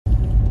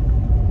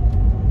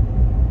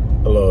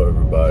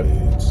everybody,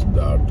 it's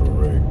Dr.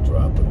 Rick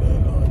dropping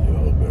in on you.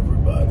 Hope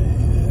everybody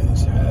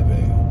is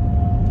having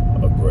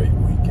a great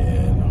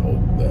weekend.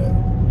 Hope that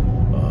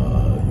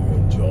you're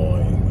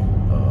enjoying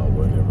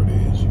whatever it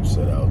is you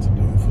set out to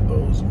do. For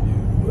those of you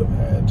who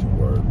have had to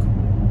work,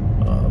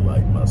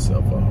 like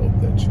myself, I hope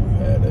that you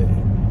had a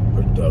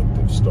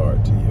productive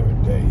start to your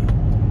day.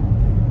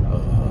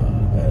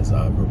 As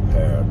I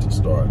prepare to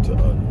start to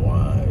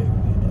unwind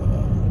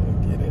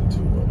and get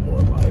into a more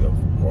lighter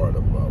part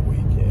of my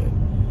weekend,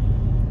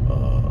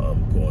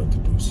 I'm going to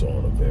do so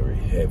on a very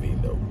heavy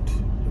note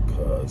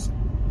because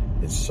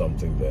it's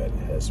something that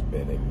has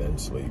been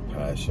immensely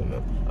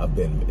passionate. I've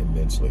been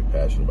immensely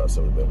passionate about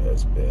something that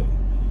has been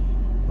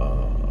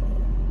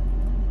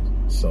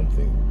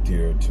something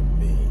dear to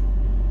me.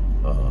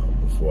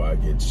 Before I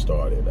get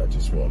started, I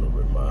just want to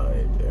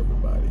remind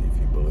everybody, if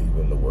you believe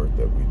in the work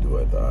that we do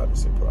at the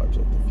Odyssey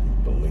Project, if you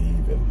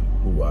believe in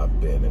who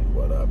I've been and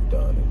what I've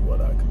done and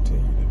what I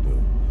continue to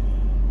do,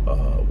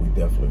 we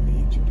definitely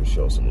need you to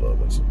show some love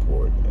and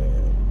support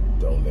and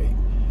donate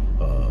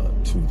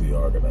to the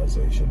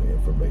organization. The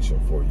information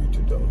for you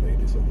to donate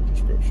is in the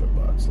description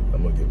box. And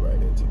I'm going to get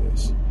right into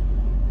this.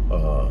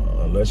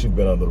 Unless you've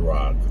been on the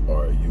rock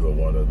or you are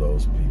one of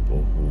those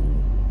people who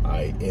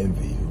I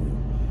envy, who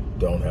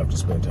don't have to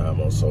spend time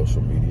on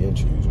social media and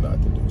choose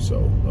not to do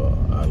so.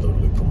 I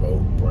literally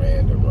promote,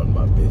 brand, and run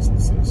my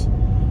businesses.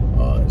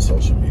 And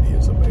social media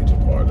is a major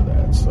part of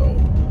that. So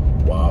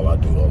while I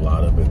do a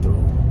lot of it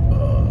through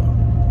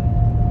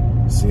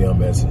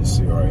CMS and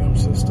CRM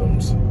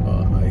systems,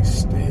 I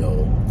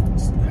still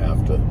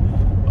have to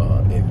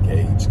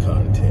engage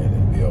content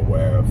and be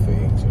aware of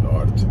things in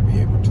order to be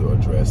able to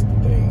address the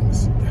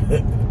things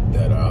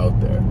that are out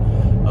there.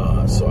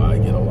 So I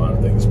get a lot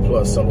of things.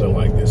 Plus, something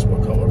like this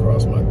will come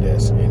across my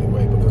desk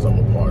anyway because I'm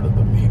a part of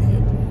the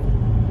media.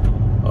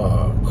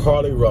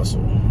 Carlee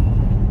Russell,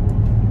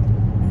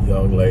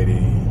 young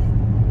lady,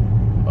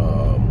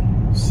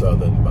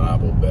 Southern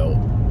Bible Belt,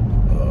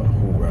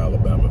 Hoover,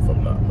 Alabama, if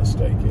I'm not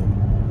mistaken.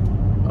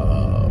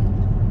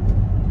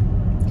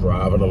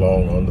 Driving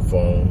along on the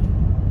phone.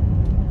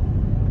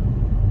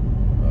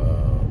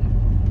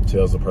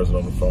 Tells the person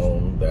on the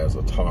phone there's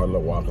a toddler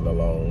walking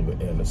along the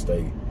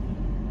interstate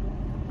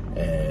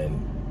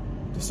and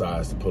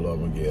decides to pull up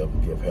and give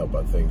help.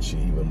 I think she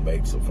even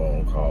makes a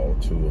phone call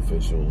to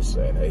officials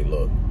saying, hey,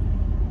 look,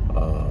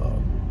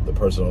 the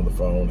person on the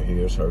phone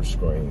hears her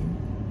scream.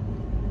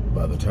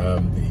 By the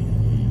time the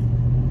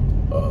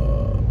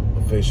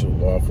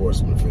law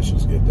enforcement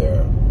officials get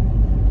there,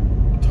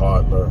 the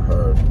toddler,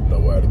 her,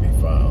 nowhere to be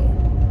found.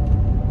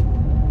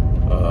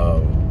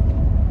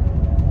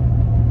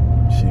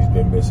 She's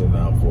been missing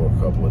now for a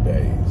couple of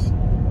days.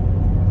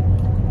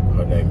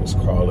 Her name is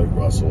Carlee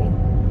Russell.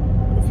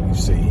 If you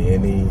see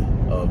any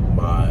of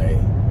my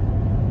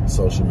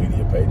social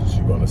media pages,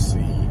 you're going to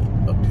see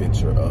a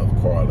picture of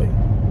Carlee.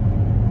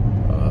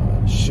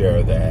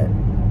 Share that.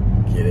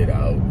 Get it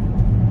out.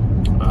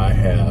 I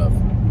have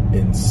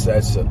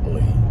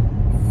incessantly,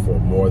 for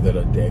more than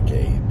a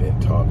decade, been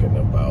talking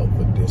about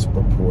the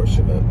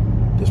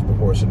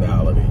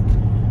disproportionality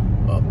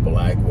of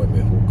black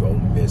women who go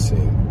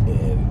missing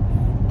in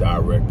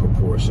direct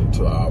proportion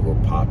to our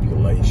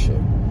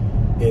population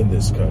in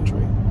this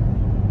country.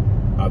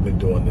 I've been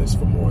doing this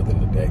for more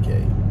than a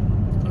decade.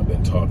 I've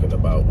been talking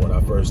about, when I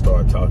first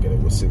started talking,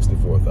 it was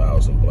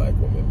 64,000 black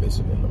women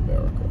missing in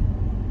America,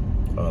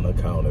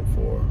 unaccounted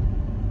for,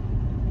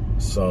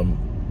 some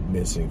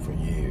missing for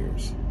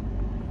years,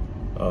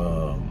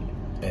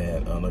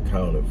 and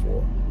unaccounted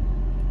for.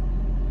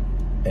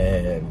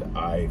 And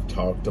I've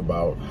talked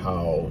about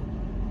how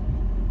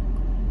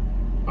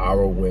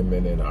our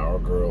women and our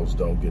girls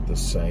don't get the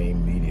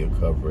same media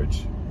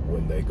coverage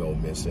when they go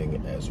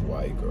missing as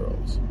white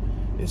girls.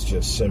 It's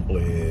just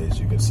simply is,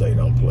 you can say,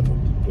 don't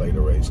play the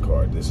race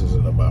card. This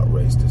isn't about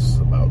race. This is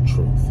about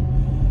truth.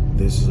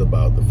 This is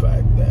about the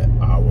fact that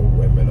our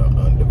women are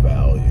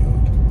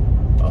undervalued.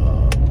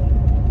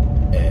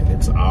 And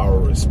it's our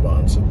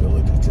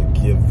responsibility to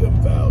give them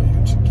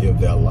value, to give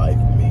their life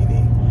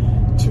meaning,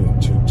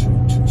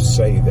 to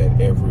say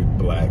that every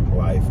black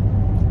life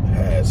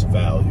has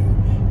value,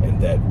 and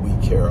that we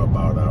care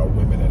about our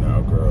women and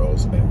our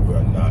girls, and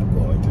we're not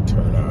going to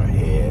turn our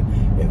head,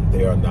 and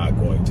they are not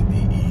going to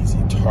be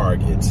easy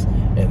targets,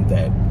 and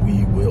that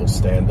we will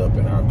stand up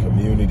in our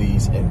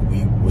communities and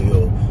we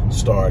will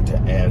start to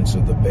answer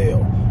the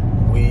bell.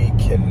 We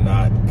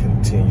cannot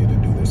continue to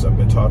do this. I've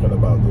been talking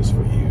about this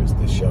for years.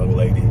 This young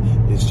lady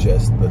is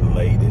just the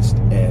latest,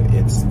 and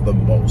it's the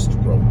most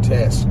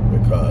grotesque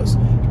because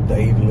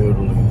they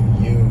literally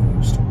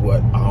used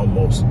what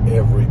almost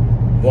every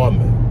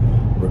woman,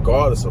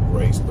 regardless of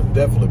race, but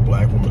definitely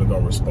black women, are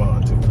going to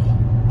respond to.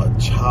 A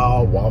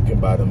child walking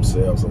by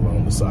themselves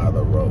along the side of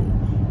the road,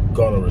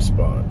 going to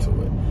respond to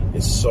it.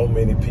 It's so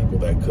many people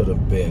that could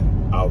have been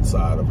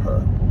outside of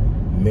her,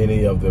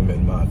 many of them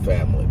in my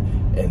family,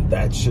 and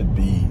that should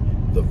be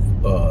the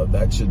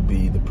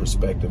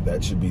perspective,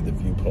 that should be the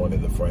viewpoint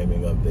and the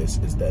framing of this,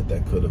 is that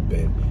could have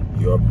been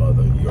your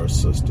mother, your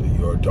sister,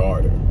 your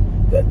daughter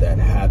that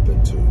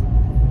happened to.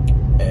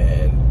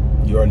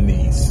 And your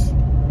niece,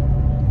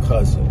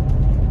 cousin,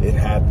 it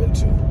happened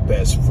to,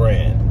 best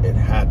friend, it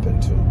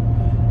happened to.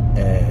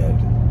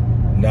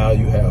 And now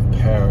you have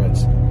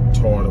parents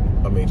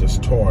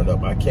just torn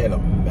up. I can't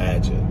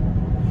imagine.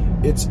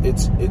 It's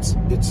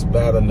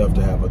bad enough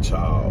to have a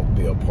child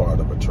be a part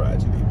of a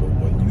tragedy, but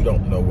when you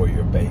don't know where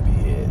your baby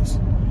is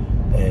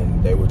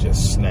and they were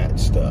just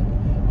snatched up,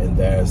 and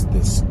there's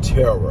this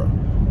terror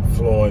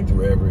flowing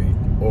through every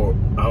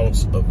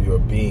ounce of your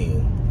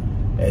being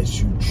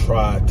as you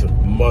try to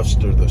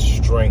muster the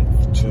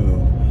strength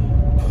to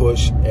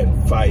push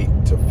and fight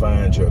to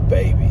find your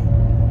baby,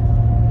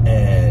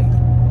 and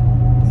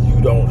you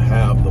don't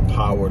have the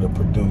power to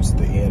produce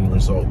the end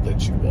result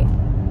that you want.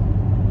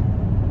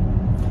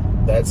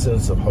 That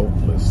sense of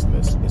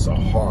hopelessness is a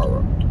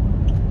horror,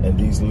 and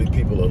these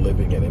people are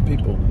living in it.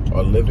 People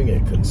are living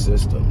it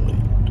consistently.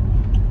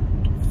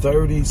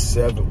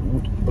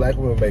 37 black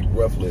women make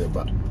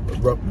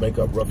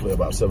up roughly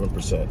about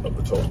 7% of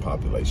the total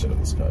population of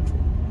this country.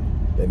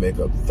 They make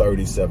up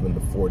 37 to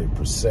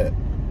 40%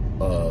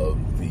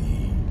 of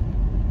the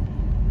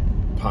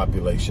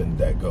population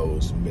that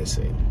goes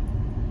missing.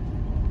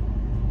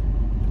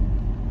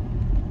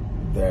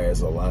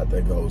 There's a lot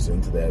that goes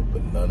into that,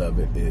 but none of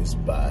it is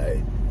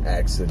by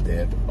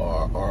accident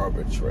or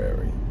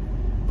arbitrary.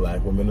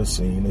 Black women are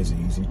seen as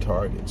easy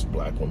targets.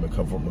 Black women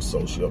come from as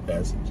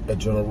a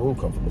general rule,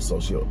 come from a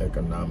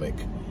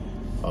socioeconomic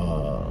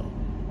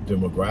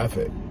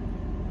demographic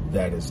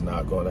that is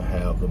not going to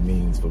have the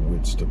means for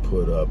which to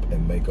put up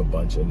and make a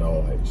bunch of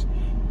noise.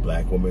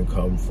 Black women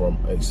come from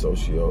a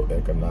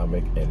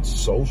socioeconomic and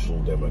social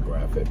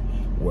demographic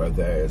where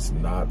there is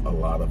not a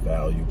lot of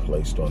value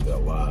placed on their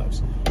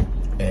lives.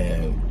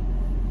 And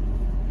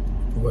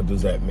what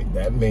does that mean?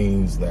 That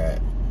means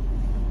that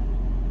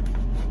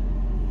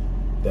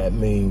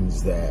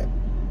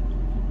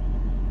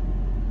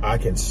I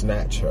can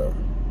snatch her,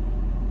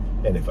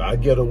 and if I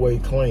get away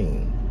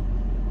clean,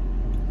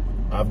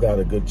 I've got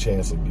a good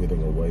chance of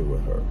getting away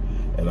with her.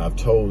 And I've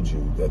told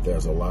you that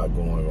there's a lot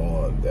going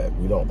on that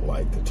we don't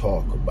like to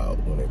talk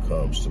about when it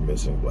comes to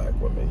missing black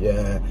women.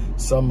 Yeah,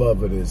 some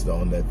of it is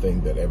on that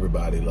thing that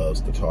everybody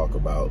loves to talk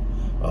about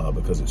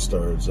because it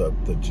stirs up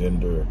the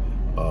gender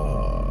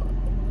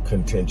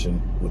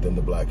contention within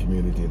the black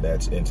community, and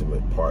that's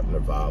intimate partner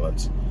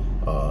violence,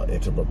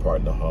 intimate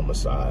partner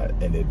homicide,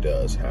 and it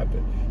does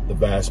happen. The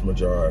vast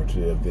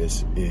majority of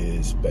this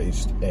is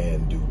based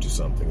and due to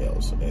something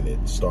else, and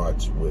it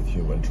starts with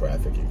human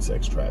trafficking,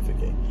 sex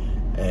trafficking.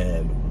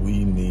 And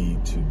we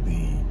need to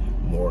be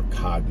more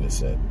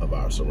cognizant of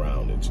our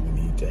surroundings. We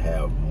need to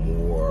have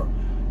more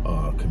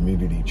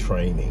community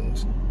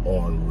trainings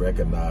on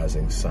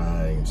recognizing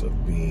signs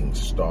of being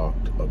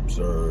stalked,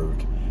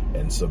 observed,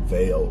 and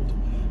surveilled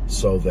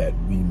so that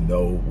we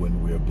know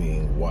when we're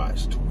being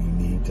watched. We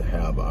need to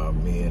have our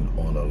men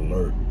on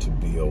alert to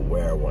be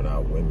aware when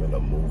our women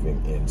are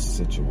moving in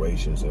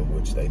situations in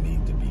which they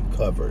need to be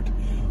covered.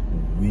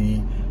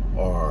 We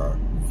are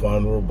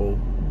vulnerable,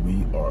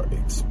 we are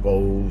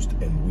exposed,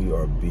 and we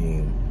are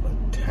being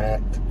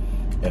attacked,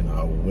 and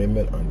our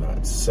women are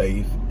not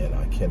safe, and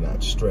I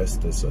cannot stress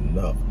this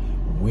enough.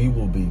 We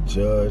will be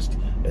judged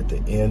at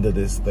the end of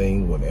this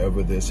thing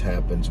whenever this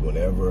happens,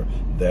 whenever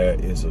there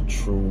is a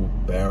true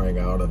bearing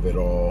out of it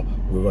all.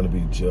 We're going to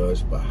be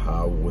judged by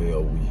how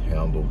well we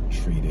handled,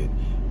 treated,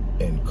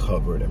 and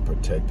covered and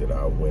protected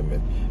our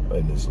women.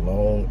 And as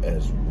long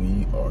as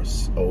we are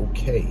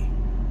okay,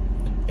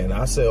 and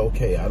I say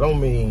okay, I don't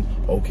mean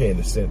okay in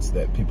the sense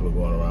that people are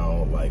going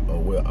around like, oh,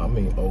 well, I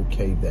mean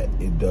okay that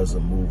it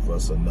doesn't move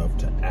us enough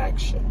to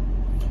action.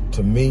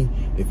 To me,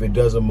 if it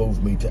doesn't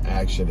move me to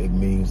action, it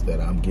means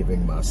that I'm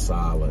giving my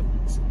silent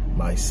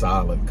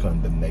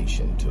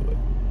condemnation to it.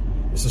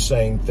 It's the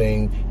same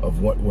thing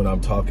of when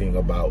I'm talking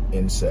about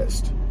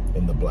incest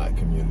in the black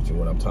community,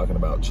 when I'm talking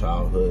about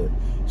childhood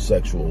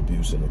sexual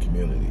abuse in the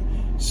community.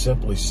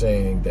 Simply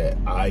saying that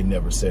I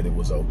never said it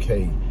was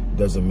okay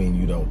doesn't mean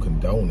you don't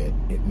condone it.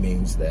 It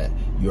means that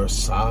your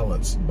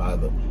silence, by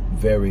the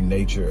very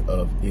nature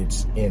of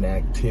its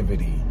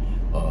inactivity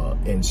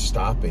in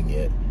stopping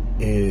it,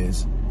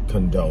 is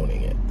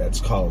condoning it.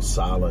 That's called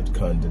silent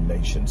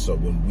condemnation. So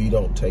when we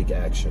don't take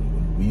action,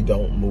 when we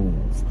don't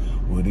move,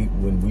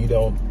 when we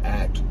don't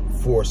act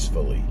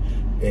forcefully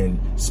and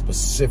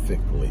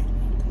specifically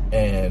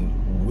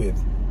and with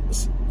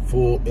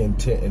full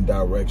intent and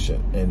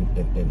direction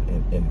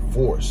and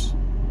force,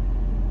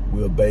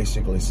 we're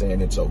basically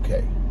saying it's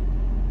okay.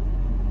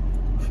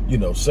 You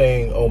know,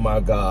 saying, oh my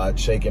God,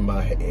 shaking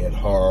my head,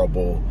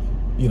 horrible,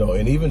 you know,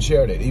 and even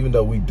sharing it. Even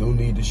though we do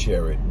need to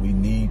share it, we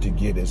need to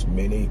get as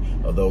many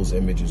of those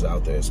images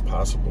out there as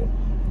possible.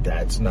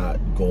 That's not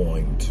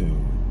going to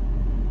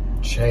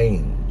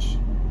change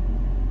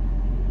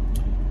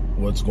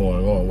what's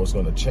going on. What's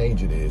going to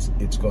change it is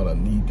it's going to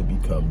need to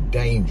become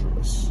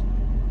dangerous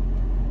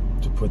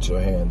to put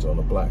your hands on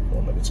a black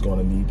woman. It's going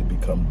to need to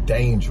become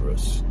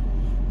dangerous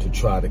to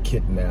try to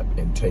kidnap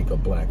and take a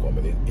black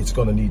woman. It's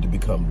going to need to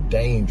become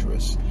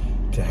dangerous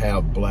to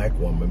have black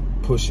women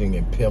pushing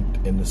and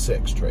pimped in the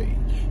sex trade.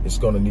 It's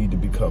going to need to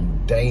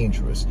become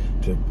dangerous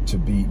to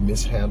be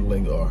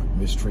mishandling or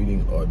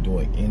mistreating or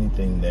doing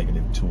anything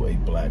negative to a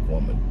black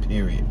woman,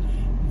 period.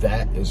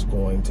 That is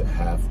going to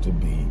have to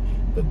be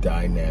the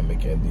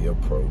dynamic and the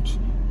approach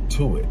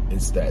to it.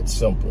 It's that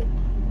simple.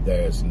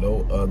 There's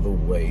no other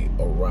way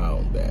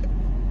around that.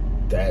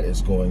 That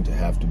is going to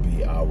have to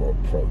be our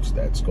approach.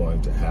 That's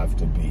going to have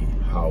to be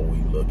how we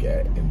look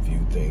at and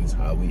view things,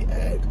 how we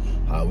act,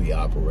 how we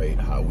operate,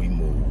 how we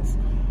move.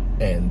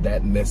 And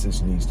that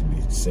message needs to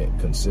be sent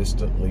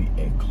consistently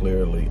and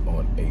clearly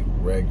on a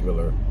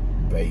regular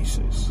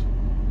basis.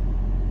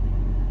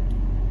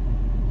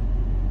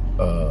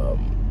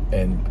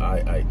 And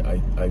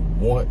I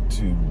want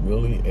to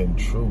really and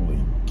truly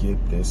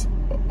get this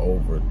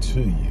over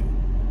to you,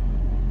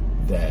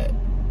 that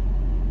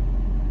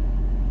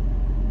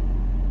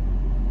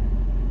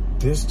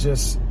this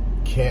just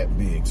can't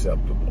be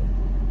acceptable.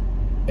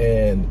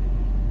 And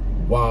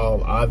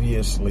while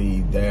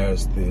obviously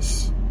there's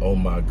this, oh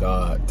my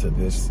God, to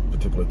this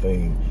particular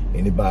thing,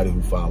 anybody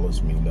who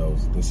follows me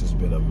knows this has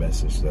been a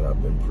message that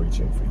I've been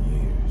preaching for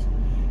years.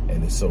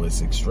 And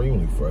it's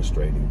extremely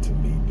frustrating to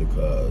me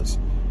because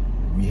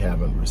we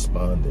haven't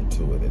responded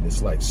to it. And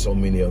it's like so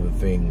many other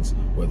things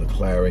where the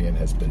clarion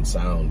has been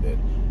sounded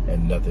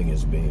and nothing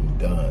is being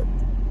done.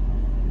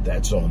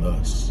 That's on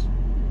us.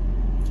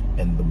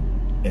 And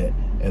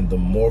the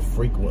more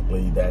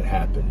frequently that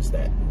happens,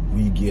 that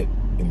we get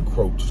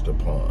encroached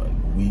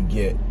upon, we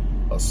get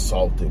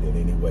assaulted in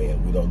any way,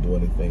 and we don't do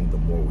anything, the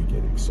more we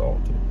get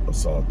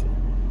assaulted.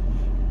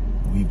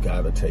 We've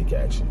got to take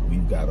action.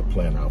 We've got to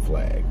plant our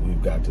flag.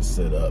 We've got to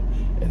sit up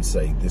and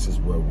say, this is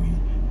where we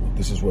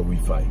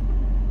fight.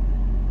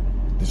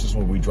 This is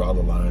where we draw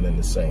the line in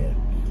the sand.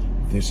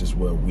 This is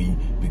where we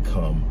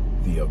become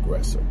the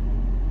aggressor.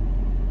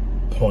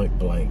 Point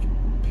blank,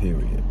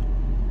 period.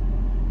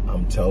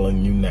 I'm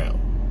telling you now,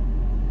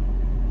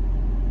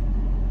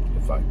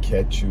 if I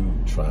catch you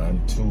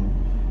trying to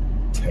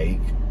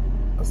take,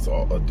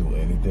 assault, or do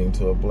anything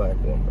to a black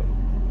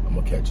woman, I'm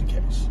going to catch a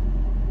case.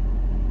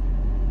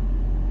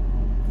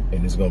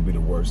 And it's going to be the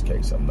worst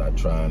case. I'm not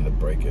trying to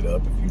break it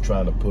up. If you're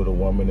trying to put a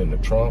woman in the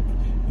trunk,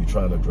 you're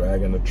trying to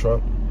drag in the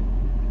truck,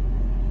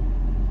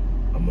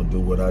 I'm going to do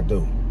what I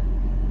do.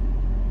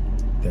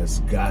 There's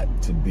got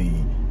to be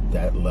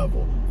that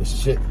level. The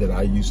shit that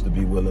I used to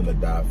be willing to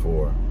die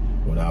for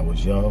when I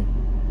was young,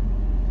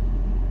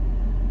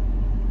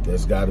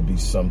 there's got to be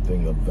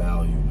something of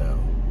value now.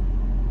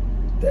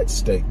 That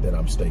stake that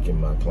I'm staking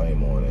my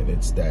claim on, and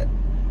it's that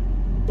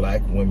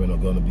black women are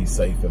going to be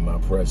safe in my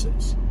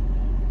presence.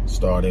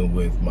 Starting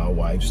with my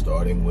wife,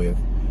 starting with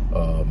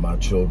my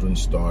children,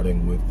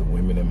 starting with the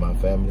women in my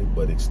family,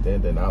 but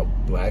extending out,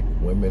 black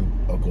women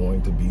are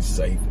going to be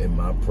safe in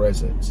my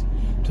presence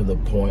to the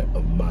point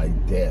of my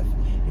death.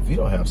 If you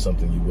don't have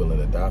something you're willing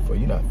to die for,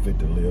 you're not fit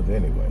to live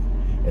anyway.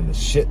 And the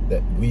shit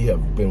that we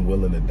have been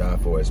willing to die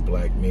for as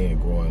black men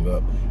growing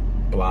up,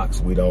 blocks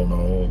we don't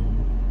own,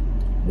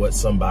 what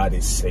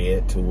somebody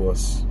said to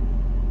us,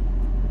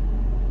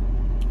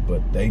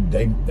 but they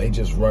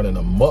just running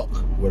amok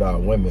with our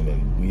women,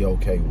 and we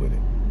okay with it.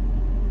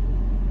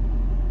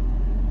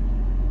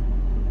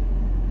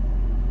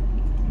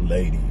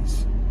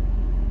 Ladies,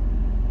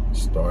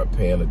 start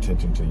paying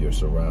attention to your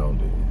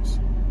surroundings.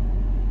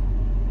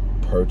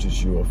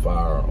 Purchase you a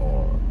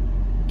firearm.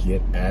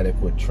 Get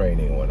adequate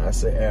training. When I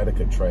say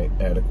adequate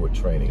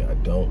training, I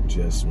don't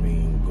just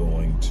mean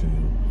going to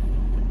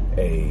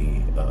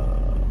a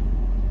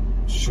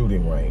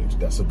shooting range.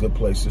 That's a good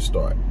place to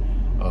start.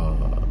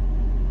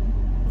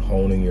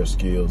 Honing your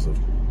skills of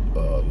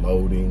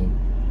loading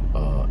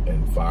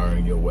and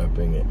firing your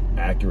weapon, and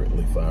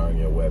accurately firing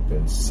your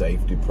weapon,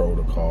 safety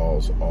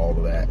protocols, all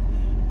of that.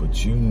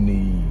 But you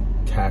need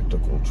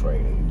tactical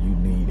training. You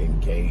need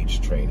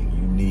engaged training.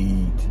 You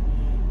need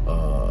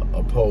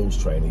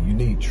opposed training. You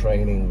need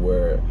training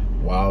where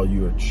while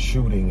you're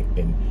shooting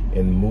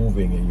and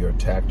moving in your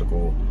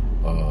tactical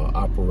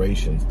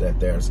operations, that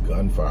there's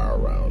gunfire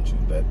around you,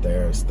 that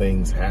there's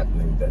things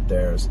happening, that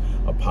there's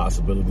a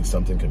possibility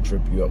something can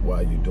trip you up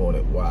while you're doing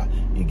it. Why?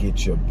 It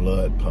gets your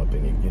blood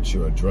pumping, it gets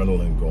your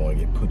adrenaline going,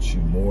 it puts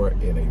you more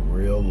in a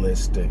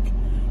realistic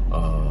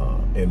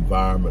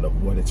environment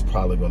of what it's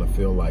probably going to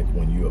feel like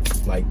when you're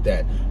like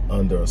that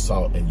under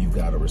assault and you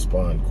got to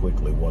respond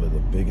quickly. One of the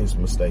biggest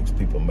mistakes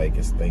people make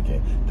is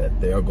thinking that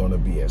they're going to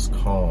be as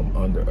calm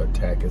under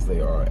attack as they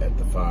are at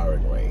the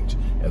firing range.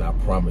 And I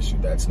promise you,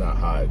 that's not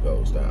how it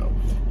goes down.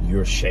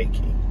 You're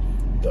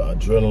shaking. The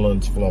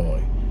adrenaline's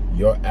flowing.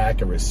 Your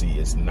accuracy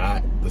is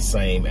not the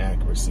same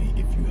accuracy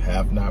if you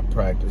have not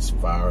practiced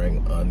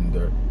firing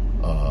under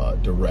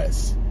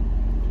duress.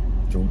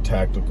 Through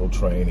tactical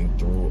training,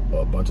 through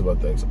a bunch of other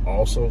things.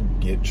 Also,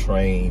 get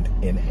trained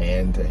in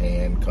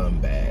hand-to-hand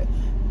combat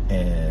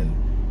and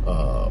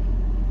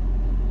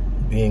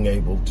being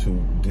able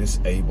to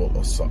disable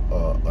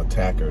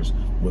attackers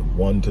with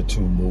 1 to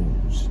 2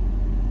 moves.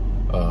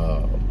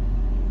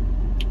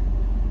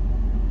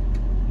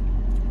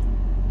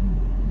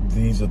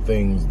 these are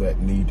things that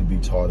need to be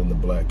taught in the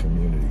black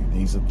community.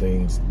 These are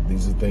things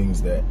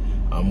that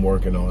I'm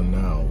working on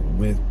now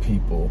with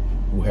people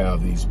who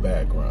have these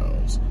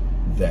backgrounds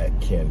that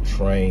can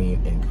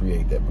train and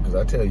create that. Because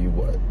I tell you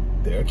what,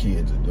 their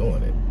kids are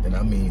doing it. And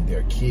I mean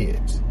their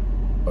kids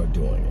are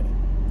doing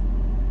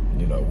it.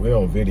 You know, we're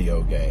on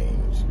video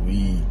games.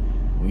 We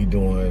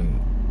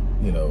doing,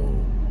 you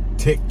know,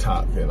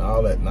 TikTok and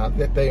all that. Not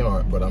that they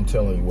aren't, but I'm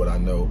telling you what I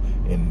know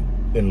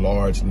in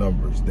large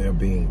numbers. They're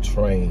being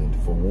trained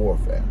for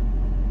warfare.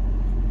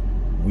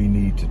 We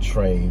need to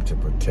train to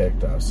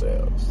protect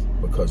ourselves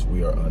because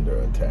we are under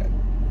attack.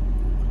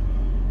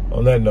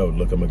 On that note,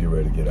 look, I'm going to get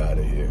ready to get out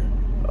of here.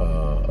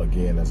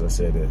 Again, as I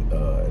said at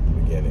the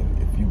beginning,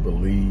 if you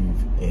believe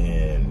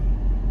in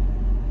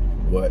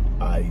what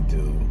I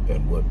do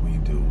and what we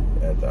do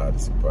at the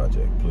Odyssey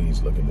Project,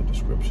 please look in the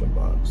description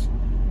box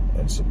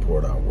and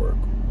support our work.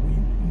 We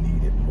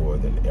need it more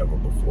than ever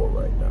before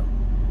right now.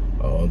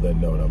 On that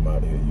note, I'm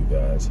out of here. You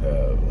guys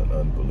have an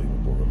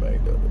unbelievable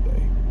remainder of the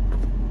day.